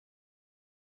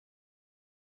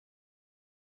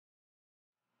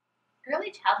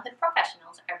Early childhood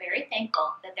professionals are very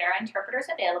thankful that there are interpreters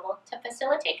available to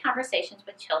facilitate conversations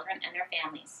with children and their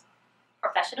families.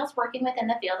 Professionals working within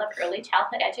the field of early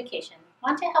childhood education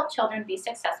want to help children be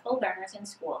successful learners in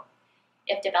school.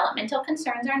 If developmental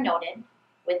concerns are noted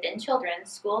within children,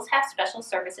 schools have special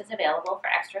services available for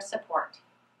extra support.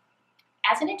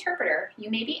 As an interpreter, you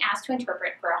may be asked to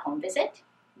interpret for a home visit,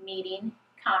 meeting,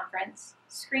 conference,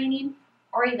 screening,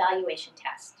 or evaluation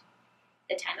test.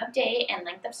 The time of day and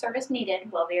length of service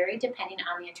needed will vary depending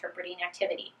on the interpreting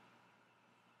activity.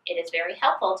 It is very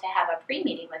helpful to have a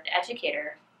pre-meeting with the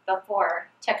educator before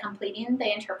to completing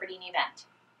the interpreting event.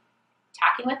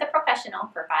 Talking with the professional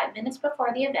for 5 minutes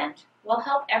before the event will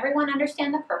help everyone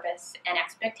understand the purpose and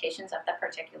expectations of the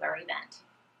particular event.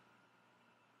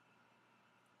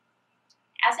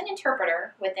 As an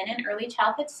interpreter within an early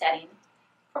childhood setting,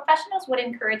 professionals would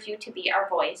encourage you to be our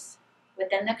voice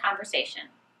within the conversation.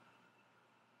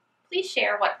 Please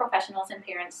share what professionals and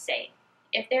parents say.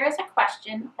 If there is a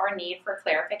question or need for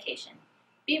clarification,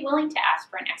 be willing to ask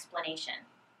for an explanation.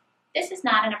 This is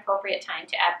not an appropriate time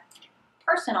to add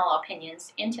personal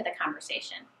opinions into the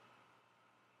conversation.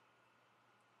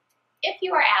 If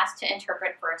you are asked to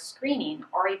interpret for a screening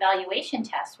or evaluation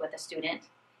test with a student,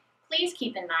 please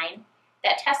keep in mind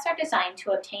that tests are designed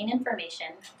to obtain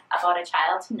information about a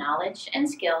child's knowledge and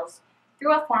skills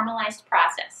through a formalized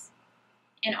process.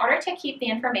 In order to keep the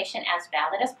information as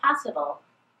valid as possible,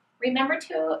 remember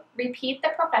to repeat the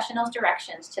professional's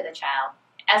directions to the child,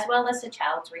 as well as the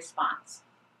child's response.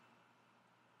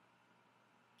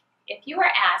 If you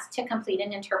are asked to complete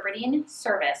an interpreting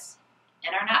service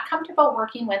and are not comfortable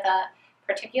working with a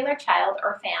particular child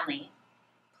or family,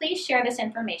 please share this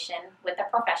information with a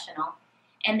professional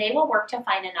and they will work to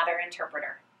find another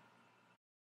interpreter.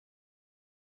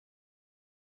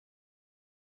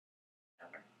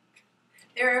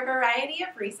 There are a variety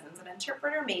of reasons an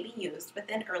interpreter may be used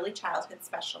within early childhood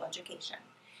special education.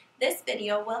 This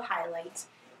video will highlight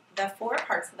the 4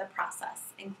 parts of the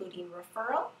process, including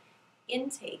referral,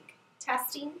 intake,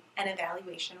 testing, and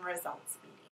evaluation results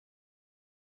meeting.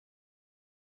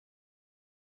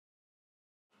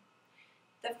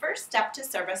 The first step to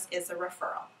service is a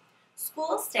referral.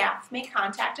 School staff may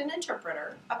contact an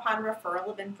interpreter upon referral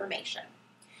of information.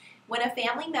 When a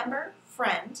family member,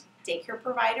 friend, daycare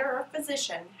provider, or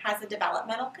physician has a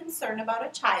developmental concern about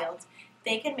a child,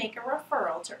 they can make a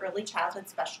referral to early childhood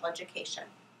special education.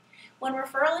 When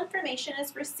referral information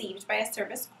is received by a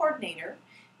service coordinator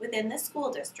within the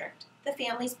school district, the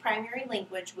family's primary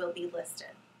language will be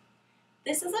listed.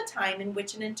 This is a time in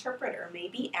which an interpreter may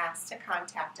be asked to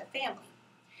contact a family.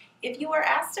 If you are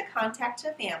asked to contact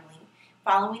a family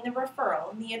following the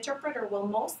referral, the interpreter will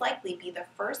most likely be the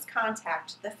first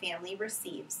contact the family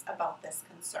receives about this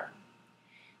concern.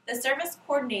 The service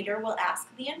coordinator will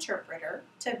ask the interpreter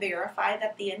to verify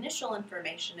that the initial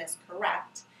information is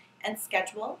correct and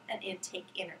schedule an intake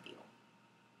interview.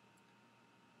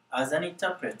 As an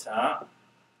interpreter,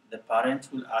 the parent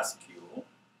will ask you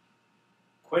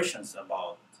questions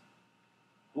about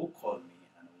who called me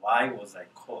and why was I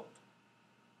called.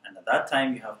 And at that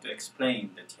time, you have to explain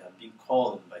that you have been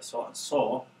called by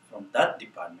so-and-so from that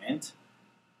department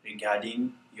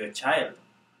regarding your child.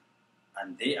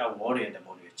 And they are worried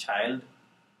about your child.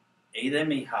 Either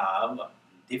may have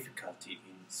difficulty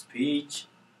in speech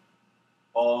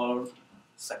or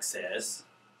success,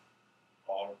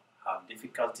 or have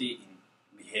difficulty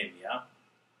in behavior.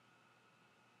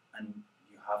 And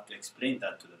you have to explain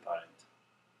that to the parent.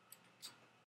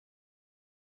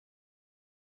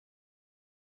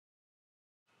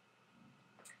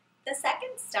 The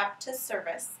second step to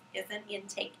service is an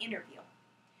intake interview.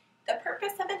 The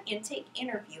purpose of an intake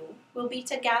interview will be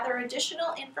to gather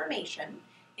additional information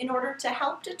in order to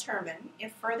help determine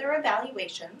if further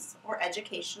evaluations or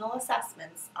educational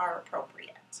assessments are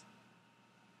appropriate.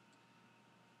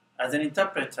 As an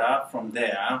interpreter, from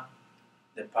there,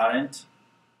 the parent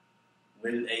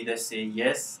will either say,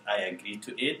 yes, I agree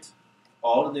to it,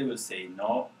 or they will say,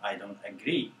 no, I don't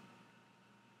agree.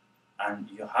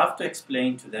 And you have to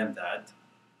explain to them that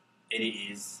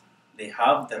they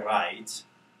have the right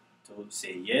to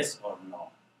say yes or no.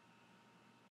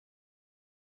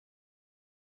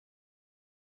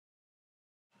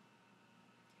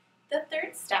 The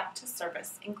third step to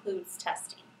service includes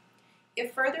testing.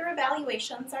 If further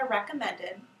evaluations are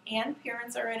recommended and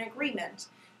parents are in agreement,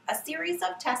 a series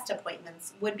of test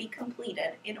appointments would be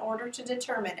completed in order to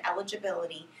determine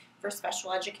eligibility for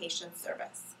special education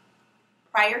service.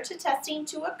 Prior to testing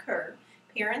to occur,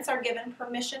 parents are given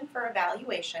permission for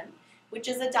evaluation, which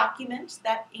is a document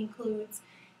that includes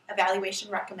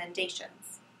evaluation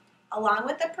recommendations. Along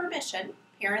with the permission,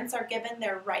 parents are given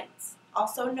their rights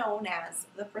also known as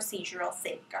the procedural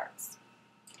safeguards.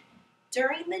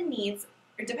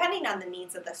 Depending on the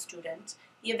needs of the student,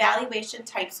 the evaluation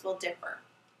types will differ.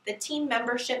 The team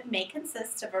membership may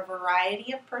consist of a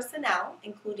variety of personnel,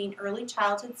 including early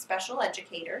childhood special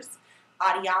educators,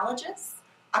 audiologists,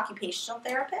 occupational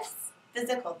therapists,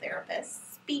 physical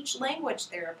therapists, speech-language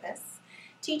therapists,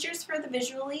 teachers for the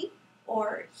visually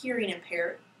or hearing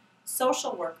impaired,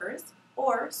 social workers,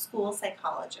 or school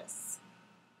psychologists.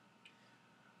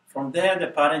 From there, the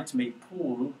parent may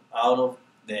pull out of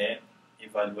the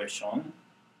evaluation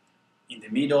in the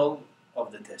middle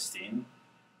of the testing,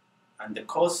 and the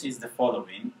cause is the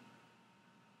following.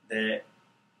 The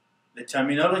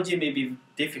terminology may be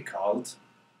difficult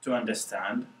to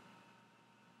understand,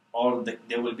 or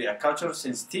there will be a cultural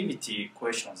sensitivity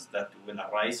questions that will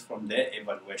arise from the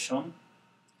evaluation.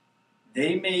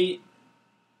 They may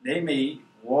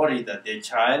worry that their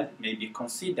child may be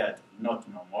considered not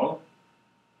normal,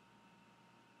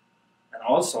 and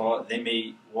also they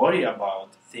may worry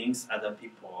about things other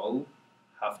people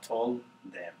have told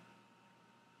them.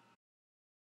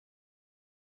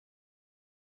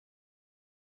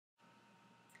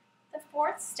 The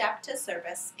fourth step to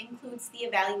service includes the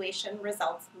evaluation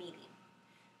results meeting.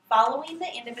 Following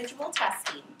the individual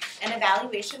testing, an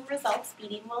evaluation results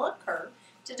meeting will occur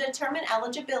to determine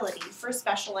eligibility for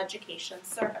special education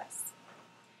service.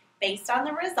 Based on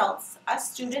the results, a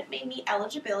student may meet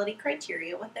eligibility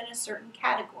criteria within a certain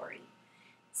category.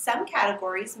 Some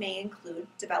categories may include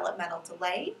developmental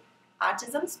delay,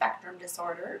 autism spectrum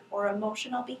disorder, or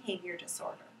emotional behavior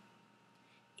disorder.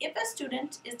 If a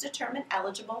student is determined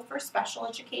eligible for special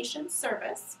education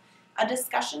service, a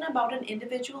discussion about an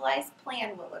individualized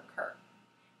plan will occur.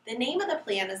 The name of the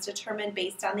plan is determined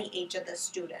based on the age of the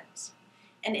student.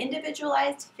 An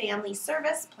individualized family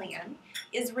service plan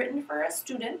is written for a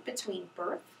student between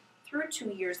birth through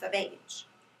 2 years of age.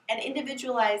 An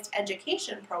individualized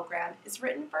education program is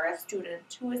written for a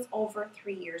student who is over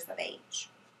 3 years of age.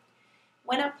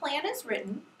 When a plan is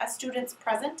written, a student's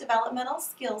present developmental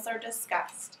skills are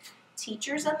discussed.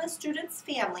 Teachers and the student's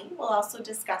family will also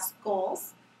discuss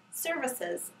goals,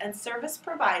 services, and service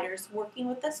providers working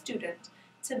with the student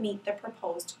to meet the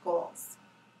proposed goals.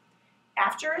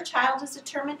 After a child is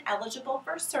determined eligible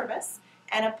for service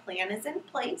and a plan is in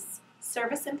place,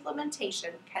 service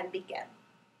implementation can begin.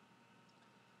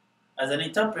 As an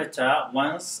interpreter,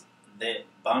 once the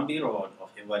bumpy road of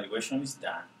evaluation is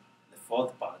done, the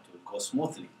fourth part will go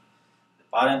smoothly.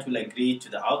 The parent will agree to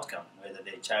the outcome, whether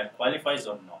their child qualifies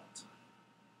or not.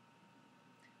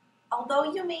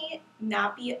 Although you may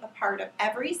not be a part of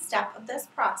every step of this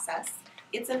process,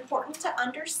 it's important to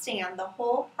understand the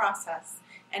whole process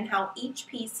and how each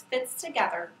piece fits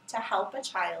together to help a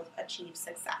child achieve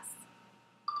success.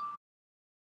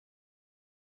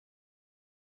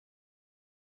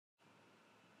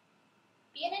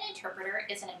 Being an interpreter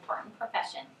is an important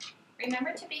profession.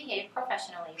 Remember to behave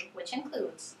professionally, which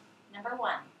includes, number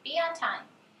 1, be on time,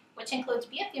 which includes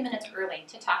be a few minutes early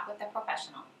to talk with the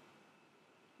professional.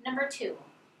 Number 2,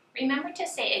 remember to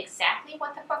say exactly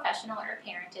what the professional or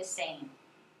parent is saying.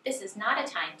 This is not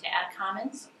a time to add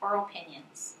comments or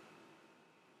opinions.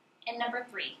 And number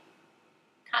 3,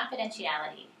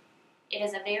 confidentiality. It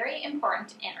is very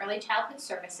important in early childhood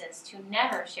services to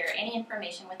never share any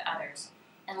information with others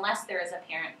unless there is a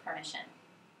parent permission.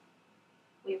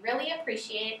 We really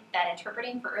appreciate that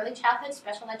interpreting for early childhood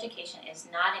special education is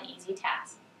not an easy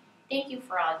task. Thank you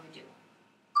for all you do.